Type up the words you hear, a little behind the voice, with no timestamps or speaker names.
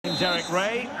Derek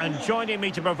Ray, and joining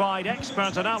me to provide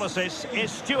expert analysis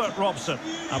is Stuart Robson.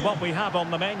 And what we have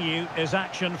on the menu is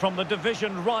action from the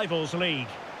Division Rivals League.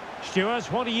 Stuart,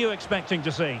 what are you expecting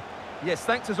to see? Yes,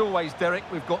 thanks as always, Derek.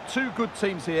 We've got two good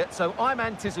teams here, so I'm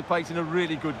anticipating a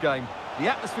really good game. The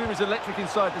atmosphere is electric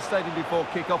inside the stadium before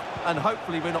kick-off, and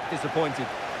hopefully we're not disappointed.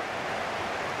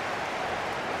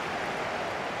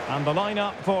 And the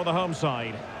lineup for the home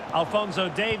side. Alphonso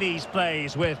Davies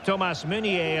plays with Thomas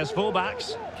Meunier as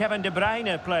fullbacks. Kevin De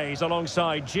Bruyne plays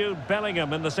alongside Jude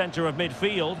Bellingham in the centre of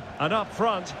midfield. And up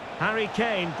front, Harry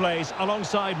Kane plays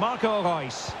alongside Marco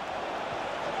Reus.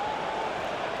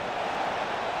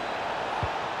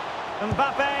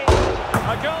 Mbappe,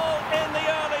 a goal in the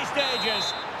early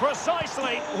stages.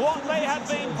 Precisely what they had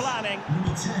been planning.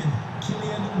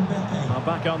 Are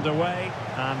back underway,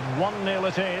 and 1-0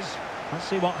 it is. Let's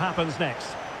see what happens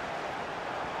next.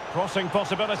 Crossing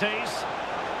possibilities.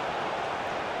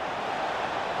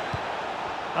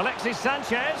 Alexis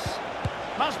Sanchez.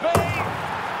 Must be.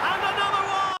 And another